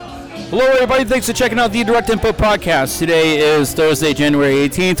Hello, everybody. Thanks for checking out the Direct Input Podcast. Today is Thursday, January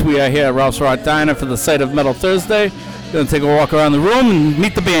 18th. We are here at Ralph's Rock Diner for the site of Metal Thursday. Going to take a walk around the room and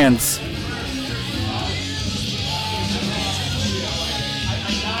meet the bands.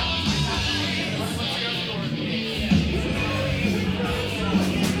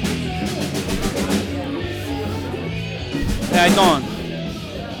 How you doing?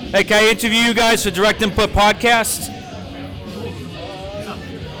 Hey, can I interview you guys for Direct Input Podcast?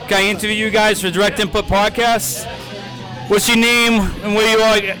 Can I interview you guys for Direct Input Podcast? What's your name and what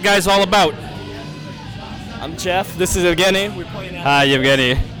are you all guys all about? I'm Jeff. This is Evgeny. Hi,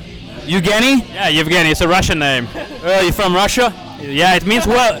 Evgeny. Evgeny? Yeah, Evgeny. It's a Russian name. You from Russia? Yeah, it means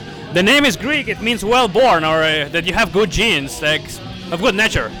well. The name is Greek. It means well born, or that you have good genes, like of good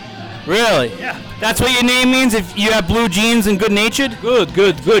nature. Really? Yeah. That's what your name means if you have blue genes and good natured?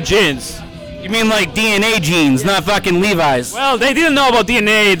 Good genes. You mean like DNA genes, not fucking Levi's? Well, they didn't know about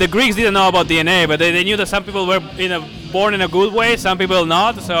DNA. The Greeks didn't know about DNA, but they knew that some people were born in a good way, some people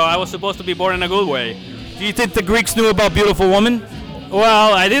not. So I was supposed to be born in a good way. Do you think the Greeks knew about beautiful women?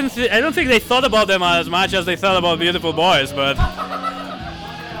 Well, I don't think they thought about them as much as they thought about beautiful boys, but.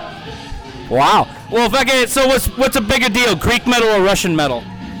 Wow. Well, fucking. So what's a bigger deal, Greek metal or Russian metal?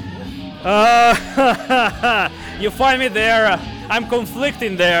 You find me there. I'm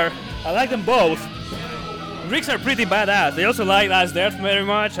conflicting there. I like them both. Greeks are pretty badass. They also like Last Death very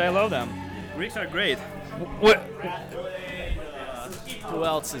much. I love them. Greeks are great. What? Who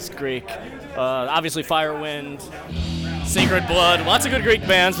else is Greek? Obviously Firewind, Sacred Blood. Lots of good Greek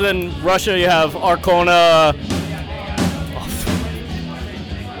bands. Then Russia, you have Arcona.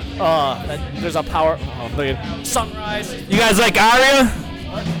 There's a power. Sunrise. You guys like Aria?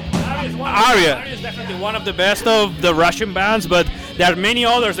 Aria is definitely one of the best of the Russian bands, but there are many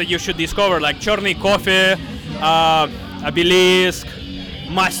others that you should discover, like Chorny Coffee, Obelisk,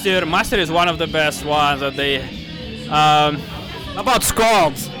 Master. Master is one of the best ones that they. How about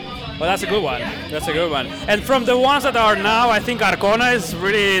Scalds? Well, that's a good one. And from the ones that are now, I think Arcona is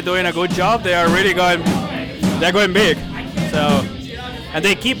really doing a good job. They are really going. They're going big. So. And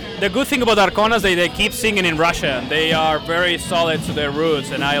they keep, the good thing about Arcona is they keep singing in Russian. They are very solid to their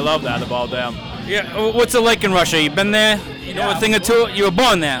roots, and I love that about them. Yeah, what's it like in Russia? You been there? You know a thing or two? You were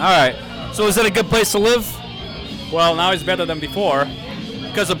born there. All right. So is it a good place to live? Well, now it's better than before.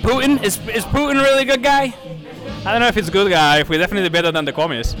 Because of Putin? Is Putin really a good guy? I don't know if it's a good guy. We're definitely better than the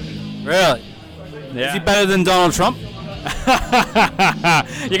communists. Really? Yeah. Is he better than Donald Trump? You're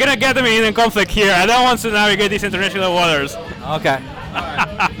going to get me in a conflict here. I don't want to navigate these international waters. Okay.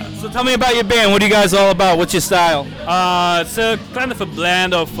 So tell me about your band. What are you guys all about? What's your style? It's a kind of a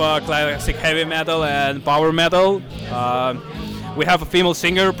blend of classic heavy metal and power metal. We have a female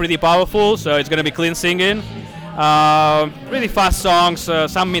singer, pretty powerful, so it's going to be clean singing. Really fast songs,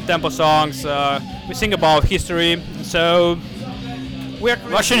 some mid-tempo songs. We sing about history. So we're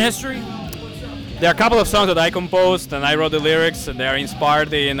Russian history? There are a couple of songs that I composed and I wrote the lyrics, and they are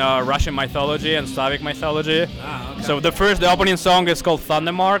inspired in Russian mythology and Slavic mythology. Okay. So the opening song is called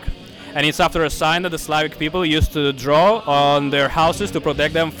Thundermark, and it's after a sign that the Slavic people used to draw on their houses to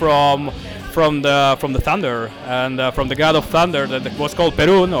protect them from the thunder and from the god of thunder that was called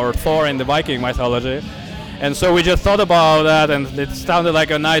Perun, or Thor in the Viking mythology. And so we just thought about that, and it sounded like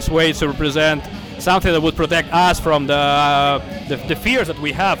a nice way to represent something that would protect us from the fears that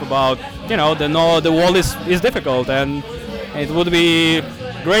we have about, the world is difficult, and it would be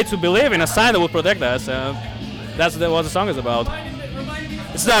great to believe in a sign that would protect us. That's what the song is about.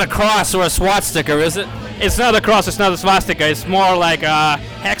 It's not a cross or a swastika, is it? It's not a cross, it's not a swastika, it's more like a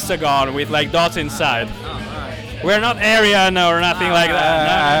hexagon with like dots inside. We're not Aryan or nothing like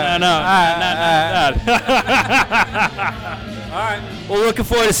that. No. All right. Well, looking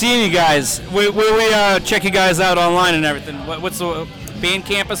forward to seeing you guys. We check you guys out online and everything. What's the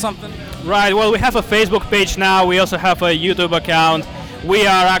Bandcamp or something? Right. Well, we have a Facebook page now. We also have a YouTube account. We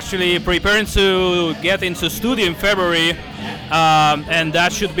are actually preparing to get into studio in February, and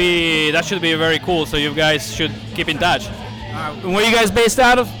that should be very cool. So you guys should keep in touch. And where are you guys based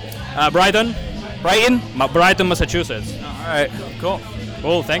out of? Brighton. Brighton, Massachusetts. All right. Cool.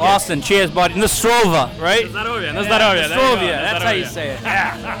 Cool. Thank you. Austin. Cheers, buddy. Nostrova, right? Nozdravia. Nostrovia. That's how you say it.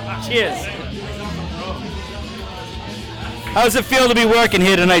 Cheers. How does it feel to be working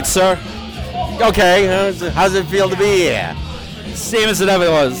here tonight, sir? Okay, how's it feel to be here? Same as it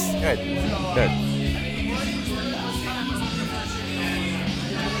ever was. Good.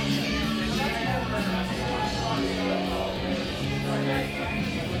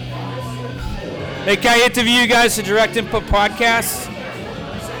 Hey, can I interview you guys for Direct Input Podcast?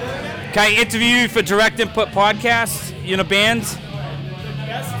 Can I interview you for Direct Input Podcast? You in a band?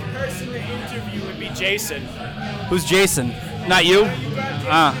 Best person interview would be Jason. Who's Jason? Not you?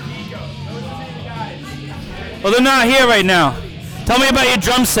 Well, they're not here right now. Tell me about your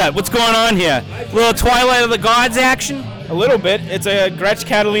drum set. What's going on here? Little Twilight of the Gods action? A little bit. It's a Gretsch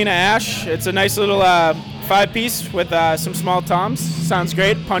Catalina Ash. It's a nice little 5-piece with some small toms. Sounds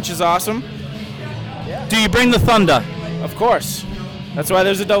great. Punch is awesome. Do you bring the thunder? Of course. That's why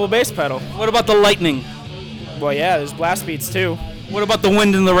there's a double bass pedal. What about the lightning? Well, yeah, there's blast beats too. What about the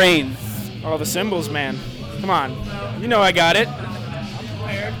wind and the rain? Oh, the cymbals, man. Come on. You know I got it.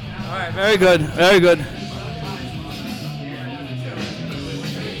 All right, very good, very good.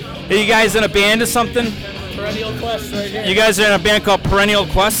 Are you guys in a band or something? Perennial Quest right here. You guys are in a band called Perennial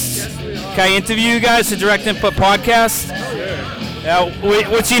Quest? Can I interview you guys to Direct Input Podcast? Yeah,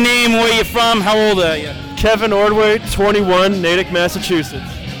 what's your name, where you from, how old are you? Kevin Ordway, 21, Natick, Massachusetts.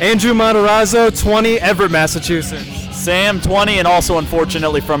 Andrew Matarazzo, 20, Everett, Massachusetts. Sam, 20, and also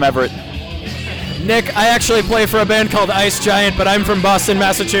unfortunately from Everett. Nick, I actually play for a band called Ice Giant, but I'm from Boston,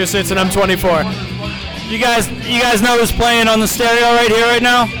 Massachusetts, and I'm 24. You guys know who's playing on the stereo right here, right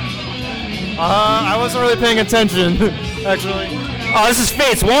now? I wasn't really paying attention, actually. Oh, this is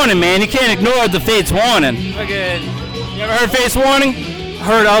Fates Warning, man. You can't ignore the Fates Warning. Okay. You ever heard Fates Warning?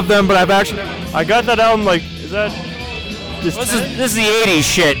 Heard of them, but I've actually I got that album, is that... This is the 80s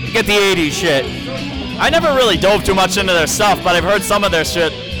shit. Get the 80s shit. I never really dove too much into their stuff, but I've heard some of their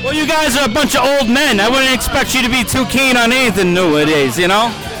shit. Well, you guys are a bunch of old men. I wouldn't expect you to be too keen on anything nowadays, you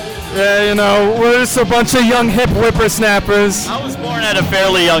know? Yeah, we're just a bunch of young hip whippersnappers. I was born at a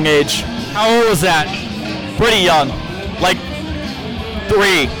fairly young age. How old was that? Pretty young. Like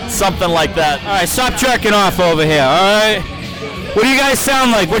 3, something like that. All right, stop jerking off over here, all right? What do you guys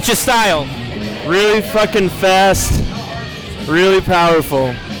sound like? What's your style? Really fucking fast. Really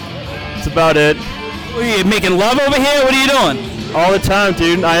powerful. That's about it. What are you making love over here? What are you doing? All the time,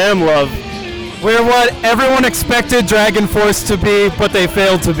 dude. I am love. We're what everyone expected Dragon Force to be, but they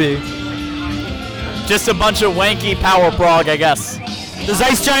failed to be. Just a bunch of wanky power prog, I guess. Does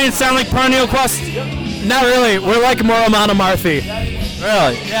Ice Giant sound like Perennial Quest? Not really. We're like Muramana Marthi.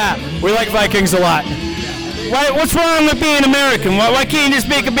 Really? Yeah. We like Vikings a lot. What's wrong with being American? Why can't you just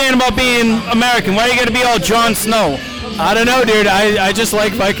make a band about being American? Why are you got to be all Jon Snow? I don't know, dude. I just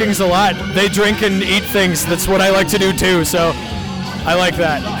like Vikings a lot. They drink and eat things. That's what I like to do too, so I like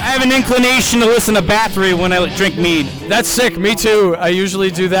that. I have an inclination to listen to Bathory when I drink mead. That's sick. Me too. I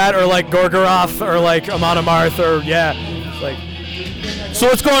usually do that, or like Gorgoroth, or like Amon Amarth, or yeah. So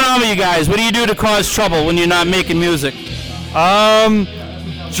what's going on with you guys? What do you do to cause trouble when you're not making music?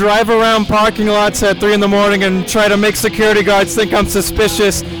 Drive around parking lots at 3 in the morning and try to make security guards think I'm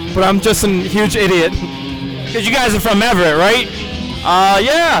suspicious, but I'm just a huge idiot. Because you guys are from Everett, right?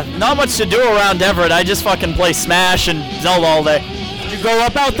 Yeah, not much to do around Everett. I just fucking play Smash and Zelda all day. Did you grow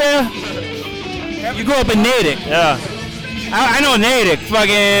up out there? You grew up in Natick. Yeah. I know Natick.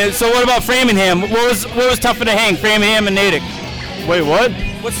 Fucking. So what about Framingham? What was tougher to hang, Framingham and Natick? Wait, what?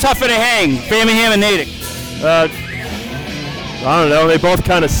 What's tougher to hang, Framingham and Natick? I don't know. They both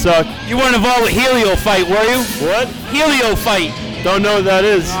kind of suck. You weren't involved with Helio Fight, were you? What? Helio Fight. Don't know what that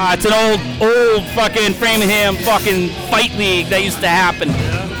is. It's an old fucking Framingham fucking fight league that used to happen.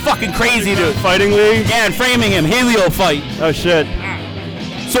 Yeah. Fucking crazy, dude. Fighting league? Yeah, in Framingham, Helio Fight. Oh, shit.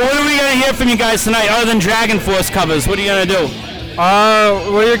 So what are we going to hear from you guys tonight other than Dragon Force covers? What are you going to do?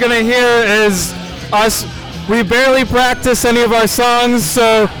 What you're going to hear is us. We barely practice any of our songs,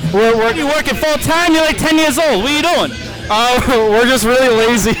 so we're you working full time? You're like 10 years old. What are you doing? We're just really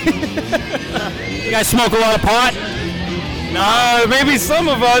lazy. You guys smoke a lot of pot? Maybe some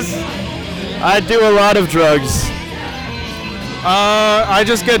of us. I do a lot of drugs. I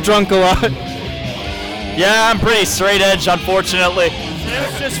just get drunk a lot. Yeah, I'm pretty straight edge, unfortunately.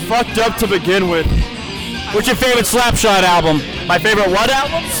 It's just fucked up to begin with. What's your favorite Slapshot album? My favorite what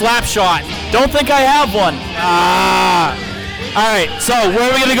album? Slapshot. Don't think I have one. All right, so where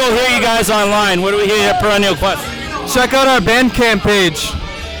are we going to go hear you guys online? Where do we hear at Perennial Quest? Check out our Bandcamp page.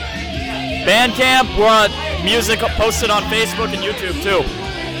 Bandcamp, we're on music posted on Facebook and YouTube too.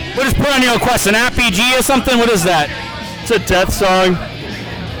 What is Perennial Quest, an RPG or something? What is that? It's a death song.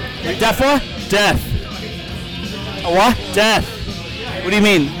 Death what? Death. A what? Death. What do you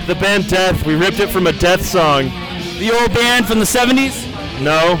mean? The band Death. We ripped it from a Death song. The old band from the 70s?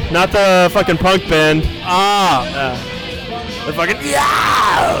 No, not the fucking punk band. The fucking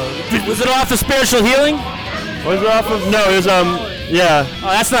Was it off of Spiritual Healing? Was it off of? No, it was yeah. Oh,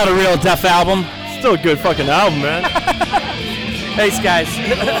 that's not a real Death album. Still a good fucking album, man. Thanks, guys.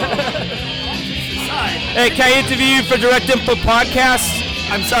 Hey, can I interview you for Direct Input Podcast?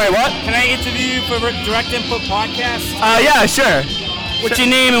 I'm sorry, what? Can I interview you for Direct Input Podcast? Yeah, sure. What's your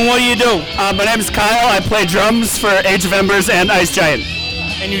name and what do you do? My name's Kyle. I play drums for Age of Embers and Ice Giant.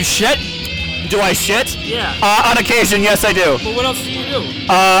 And you shit? Do I shit? Yeah. On occasion, yes, I do. But what else do you do?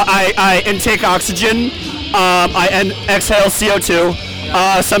 I intake oxygen. I exhale CO2.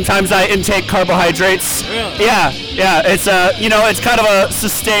 Sometimes I intake carbohydrates. Really? Yeah. It's it's kind of a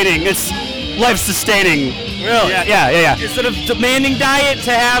sustaining. It's life sustaining. Really? Yeah. Is it a demanding diet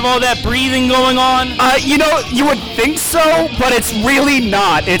to have all that breathing going on? You would think so, but it's really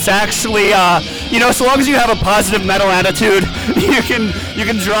not. It's actually, so long as you have a positive mental attitude, you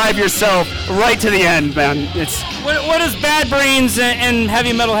can drive yourself right to the end, man. What does Bad Brains and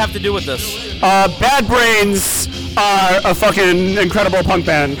heavy metal have to do with this? Bad Brains are a fucking incredible punk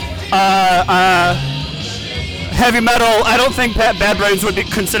band. Heavy metal, I don't think Bad Brains would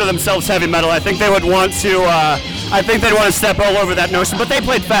consider themselves heavy metal. I think they would want to, they'd want to step all over that notion, but they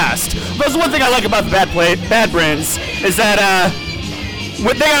played fast. That's one thing I like about the Bad Brains, is that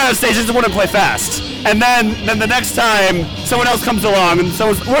when they got on stage, they just want to play fast. And then the next time, someone else comes along and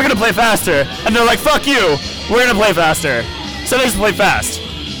we're going to play faster. And they're like, fuck you, we're going to play faster. So they just play fast.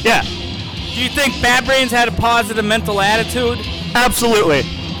 Yeah. Do you think Bad Brains had a positive mental attitude? Absolutely.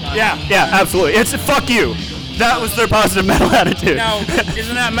 Yeah, absolutely. It's fuck you. That was their positive mental attitude. Now,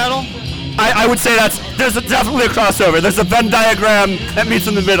 isn't that metal? I would say there's definitely a crossover. There's a Venn diagram that meets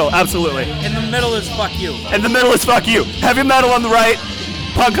in the middle. Absolutely. In the middle is fuck you. In the middle is fuck you. Heavy metal on the right,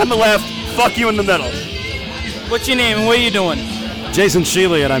 punk on the left, fuck you in the middle. What's your name and what are you doing? Jason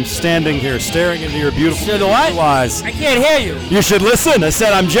Sheely, and I'm standing here staring into your beautiful blue eyes. I can't hear you. You should listen. I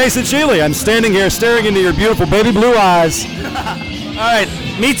said I'm Jason Sheely. I'm standing here staring into your beautiful baby blue eyes. All right,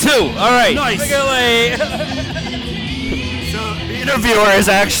 me too. All right. Nice. The interviewer is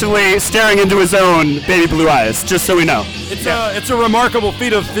actually staring into his own baby blue eyes, just so we know. It's a remarkable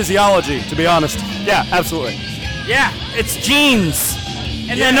feat of physiology, to be honest. Yeah, absolutely. Yeah, it's jeans.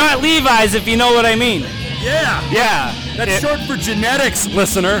 And they're not Levi's, if you know what I mean. Yeah. That's short for genetics,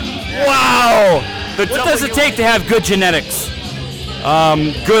 listener. Wow. What does it take to have good genetics?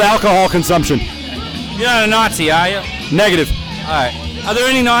 Good alcohol consumption. You're not a Nazi, are you? Negative. All right. Are there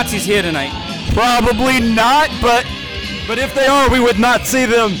any Nazis here tonight? Probably not, but if they are, we would not see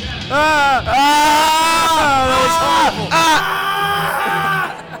them.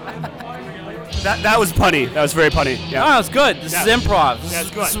 That was punny. That was very punny. Yeah. Oh, it's good. This is improv.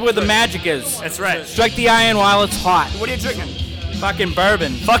 This is where the magic is. That's right. Strike the iron while it's hot. What are you drinking? Fucking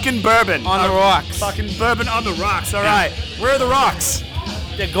bourbon. Fucking bourbon. On the rocks. Fucking bourbon on the rocks. All right. Where are the rocks?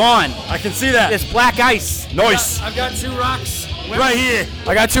 They're gone. I can see that. There's black ice. Nice. I've got 2 rocks. Right here.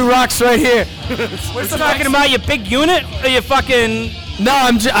 I got 2 rocks right here. What are you talking about? Your big unit or your fucking... No,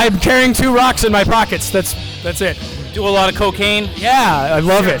 I'm carrying 2 rocks in my pockets. That's it. Do a lot of cocaine? Yeah, I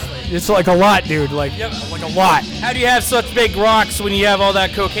love it. It's like a lot, dude. Like a lot. How do you have such big rocks when you have all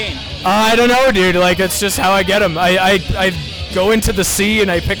that cocaine? I don't know, dude. Like it's just how I get them. I go into the sea and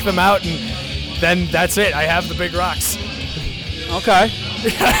I pick them out, and then that's it. I have the big rocks. Okay.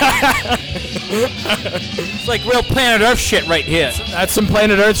 It's like real Planet Earth shit right here. That's some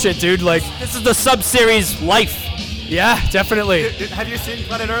Planet Earth shit, dude. Like this is the sub-series Life. Yeah, definitely. Have you seen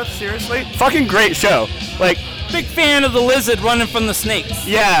Planet Earth? Seriously? Fucking great show. Like, big fan of the lizard running from the snakes.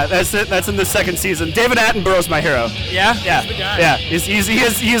 Yeah, that's it. That's in the 2nd season. David Attenborough's my hero. Yeah? Yeah. Yeah. He's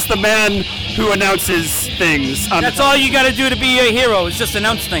the man who announces things. That's all you got to do to be a hero is just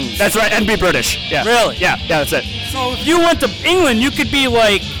announce things. That's right, and be British. Yeah. Really? Yeah. That's it. So if you went to England, you could be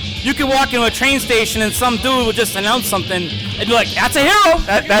like, you could walk into a train station and some dude would just announce something and be like, that's a hero.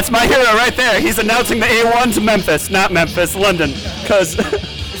 That's my hero right there. He's announcing the A1 to Memphis, not Memphis, London. Cause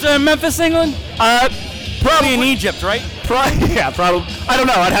is there a Memphis, England? Probably in Egypt, right? Probably. I don't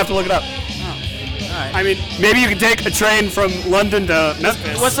know. I'd have to look it up. Oh. All right. I mean, maybe you can take a train from London to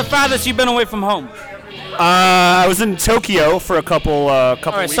Memphis. What's the farthest you've been away from home? I was in Tokyo for a couple all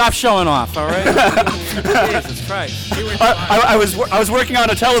right, weeks. Stop showing off, all right? Jesus Christ. I was working on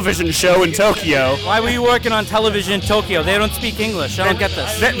a television show in Tokyo. Why were you working on television in Tokyo? They don't speak English. I don't get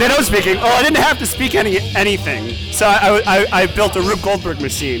this. They don't speak English. Oh, I didn't have to speak anything. So I built a Rube Goldberg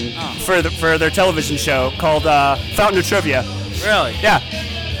machine for their television show called Fountain of Trivia. Really? Yeah.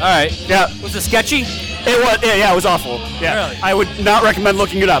 All right. Yeah. Was it sketchy? It was. Yeah, it was awful. Yeah. Really? I would not recommend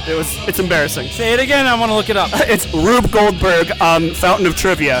looking it up. It's embarrassing. Say it again. I want to look it up. It's Rube Goldberg on Fountain of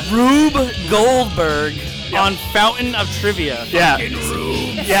Trivia. Rube Goldberg on Fountain of Trivia. Yeah.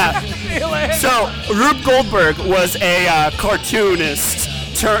 Yeah. So Rube Goldberg was a cartoonist.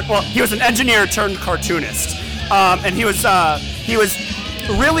 He was an engineer turned cartoonist, and he was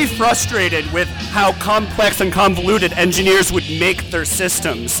really frustrated with how complex and convoluted engineers would make their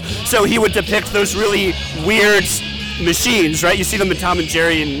systems. So he would depict those really weird, machines, right? You see them in Tom and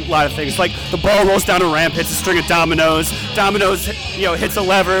Jerry and a lot of things. Like the ball rolls down a ramp, hits a string of dominoes. Dominoes, hits a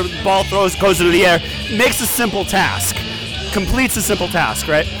lever, ball goes into the air. Makes a simple task. Completes a simple task,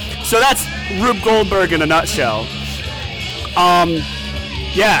 right? So that's Rube Goldberg in a nutshell.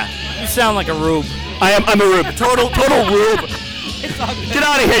 Yeah. You sound like a Rube. I'm a Rube. Total Rube. Get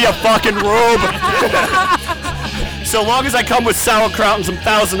out of here, you fucking Rube. So long as I come with sauerkraut and some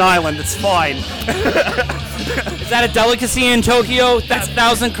Thousand Island, it's fine. Is that a delicacy in Tokyo? That's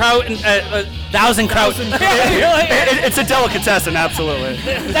Thousand Kraut and Thousand Kraut. It's a delicatessen, absolutely.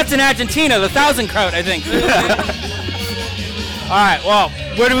 That's in Argentina, the Thousand Kraut, I think. All right, well,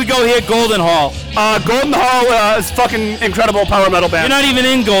 where do we go here? Golden Hall. Golden Hall is fucking incredible power metal band. You're not even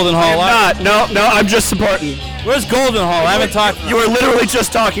in Golden Hall. I'm not. No, I'm just supporting. Where's Golden Hall? I haven't talked. You were literally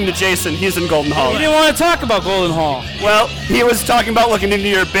just talking to Jason. He's in Golden Hall. You didn't want to talk about Golden Hall. Well, he was talking about looking into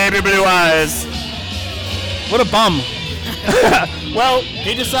your baby blue eyes. What a bum. Well,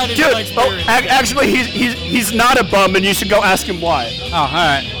 he decided dude, to experience. Actually, he's not a bum, and you should go ask him why. Oh, all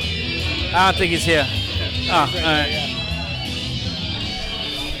right. I don't think he's here. Oh, all right.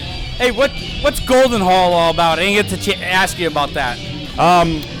 Hey, what's Golden Hall all about? I didn't get to ask you about that.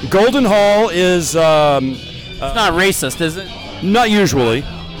 Golden Hall is it's not racist, is it? not usually.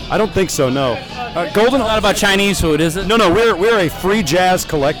 I don't think so. No. Golden Hall. Not about Chinese food, is it? No, we're a free jazz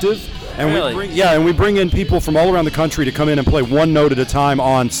collective, and Really? we bring in people from all around the country to come in and play one note at a time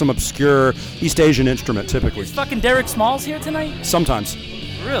on some obscure East Asian instrument, typically. Is fucking Derek Smalls here tonight? Sometimes.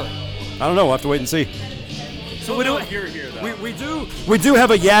 Really? I don't know. We'll have to wait and see. So we do. We do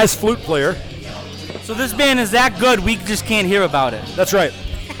have a Yaz flute player. So this band is that good, we just can't hear about it. That's right.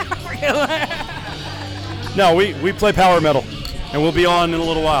 No, we play power metal, and we'll be on in a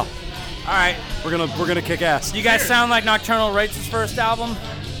little while. All right. We're gonna kick ass. You guys sound like Nocturnal Rites' first album?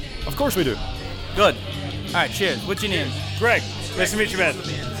 Of course we do. Good. All right, cheers. What's your name? Greg, nice to meet you, man.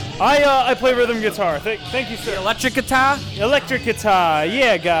 I play rhythm guitar. Thank you, sir. Electric guitar? Electric guitar,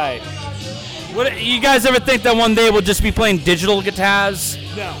 yeah, guy. What, you guys ever think that one day we'll just be playing digital guitars?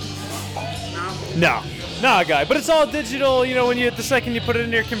 No, guy. But it's all digital, when the second you put it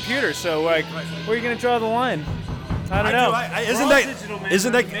in your computer. So, like, where are you gonna draw the line? I don't know.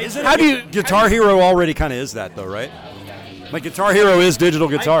 Isn't that how do you? Guitar Hero already kind of is that though, right? Like Guitar Hero is digital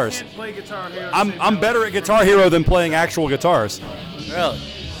guitars. I can't play Guitar Hero. I'm better at Guitar Hero than playing actual guitars, Really?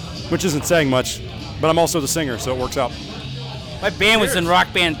 which isn't saying much. But I'm also the singer, so it works out. My band was in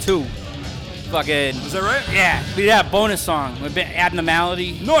Rock Band 2. Fucking. Is that right? Yeah. We did that bonus song. We've been adding a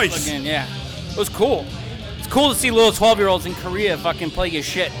melody. Nice. Fucking, yeah. It was cool. It's cool to see little 12-year-olds in Korea fucking play your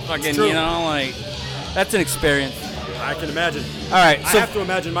shit. Fucking, true. That's an experience. I can imagine. All right. I So, have to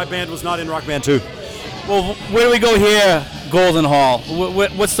imagine my band was not in Rock Band 2. well, where do we go here? Golden Hall.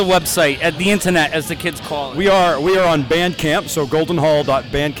 What's the website? At the internet, as the kids call it. We are on Bandcamp, so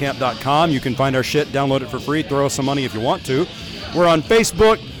goldenhall.bandcamp.com. You can find our shit, download it for free, throw us some money if you want to. We're on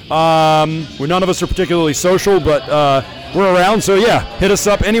Facebook. None of us are particularly social, but we're around. So yeah, hit us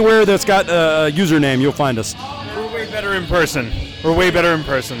up anywhere that's got a username. You'll find us. We're way better in person.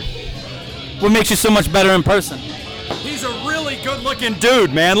 What makes you so much better in person? He's a really good-looking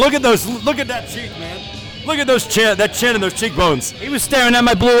dude, man. Look at that cheek, man. Look at that chin and those cheekbones. He was staring at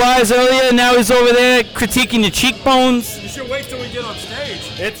my blue eyes earlier, and now he's over there critiquing your cheekbones. You should wait till we get on stage.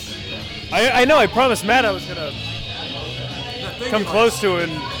 I know. I promised Matt I was gonna come close to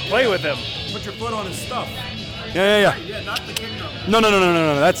and play with him. Put your foot on his stuff. Yeah. No.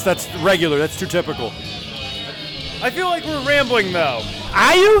 That's regular. That's too typical. I feel like we're rambling though.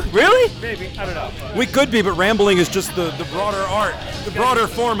 Are you? Really? Maybe, I don't know. We could be, but rambling is just the broader art, the broader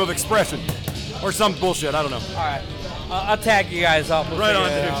form of expression. Or some bullshit, I don't know. All right. I'll tag you guys up. Right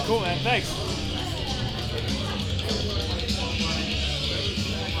on, dude. Cool, man. Thanks.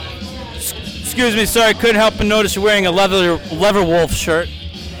 Excuse me, sorry, couldn't help but notice you're wearing a Leatherwolf shirt.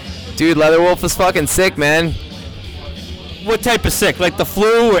 Dude, Leatherwolf is fucking sick, man. What type of sick? Like the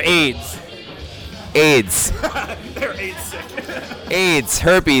flu or AIDS? AIDS. They're AIDS sick. AIDS,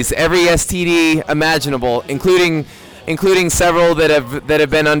 herpes, every STD imaginable, including several that have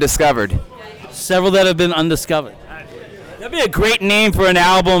been undiscovered. Several that have been undiscovered. That'd be a great name for an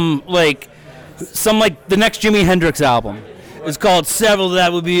album, like the next Jimi Hendrix album. It's called Several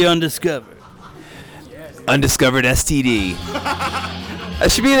That Will Be Undiscovered. Undiscovered STD.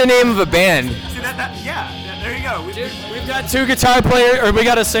 That should be the name of a band. Yeah, there you go. We've got two guitar players, or we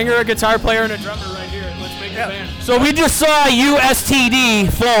got a singer, a guitar player, and a drummer right here. Let's make a band. So we just saw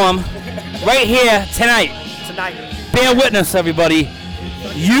USTD form right here tonight. Bear witness, everybody.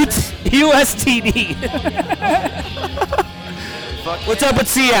 USTD. What's up with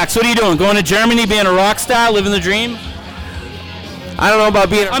SEAX? What are you doing? Going to Germany, being a rock star, living the dream? I don't know about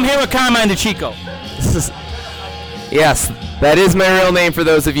being. I'm here with Carmine DeChico. Yes, that is my real name for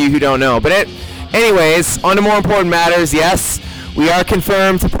those of you who don't know. But anyways, on to more important matters. Yes, we are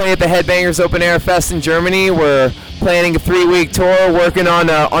confirmed to play at the Headbangers Open Air Fest in Germany. We're planning a 3-week tour, working on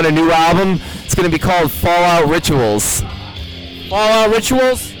a new album. It's going to be called Fallout Rituals. Fallout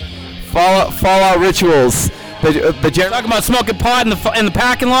Rituals? Fallout Rituals. Talking about smoking pot in the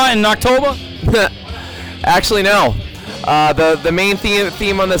parking lot in October? Actually, no. The main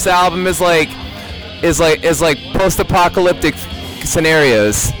theme on this album is like post-apocalyptic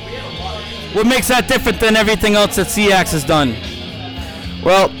scenarios. What makes that different than everything else that CX has done?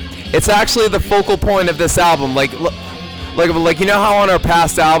 Well, it's actually the focal point of this album. Like you know how on our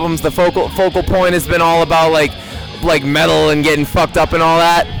past albums the focal point has been all about like metal and getting fucked up and all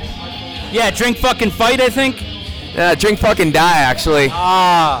that. Yeah, drink fucking fight, I think. Drink fucking die, actually.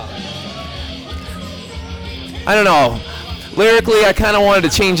 Ah. I don't know. Lyrically, I kind of wanted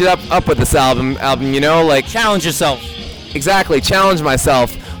to change it up with this album. You know, like challenge yourself. Exactly, challenge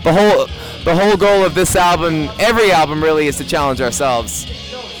myself. The whole goal of this album, every album really, is to challenge ourselves.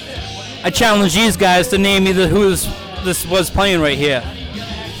 I challenge these guys to name me who this was playing right here,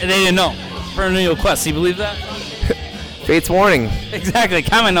 and they didn't know. Perennial Quest. You believe that? Fate's Warning. Exactly.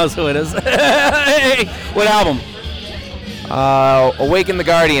 Carmine knows who it is. Hey, what album? Awaken the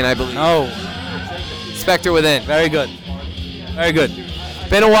Guardian, I believe. Oh. Spectre Within. Very good. Very good.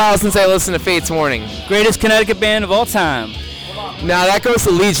 Been a while since I listened to Fate's Warning. Greatest Connecticut band of all time. Now that goes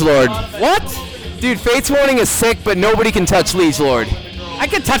to Liege Lord. What? Dude, Fate's Warning is sick, but nobody can touch Liege Lord. I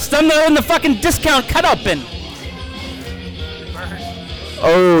can touch them. They're in the fucking discount cut-up bin.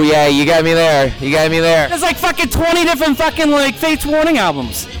 Oh, yeah, you got me there. There's like fucking 20 different fucking like Fate's Warning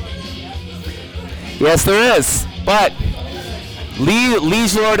albums. Yes, there is. But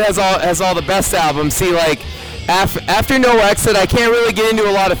Liege Lord has all the best albums. See, like after No Exit, I can't really get into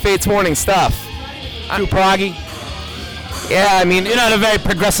a lot of Fate's Warning stuff. Too proggy. Yeah, I mean, you're not a very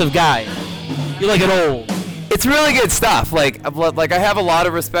progressive guy. You like it old. It's really good stuff. Like I have a lot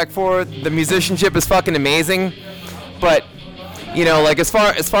of respect for it. The musicianship is fucking amazing. But you know, like as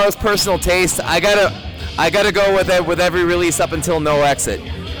far as personal taste, I gotta go with it with every release up until No Exit.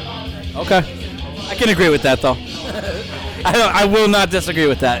 Okay. I can agree with that though. I will not disagree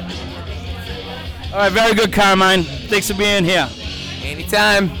with that. All right, very good, Carmine. Thanks for being here.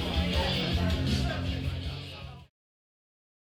 Anytime.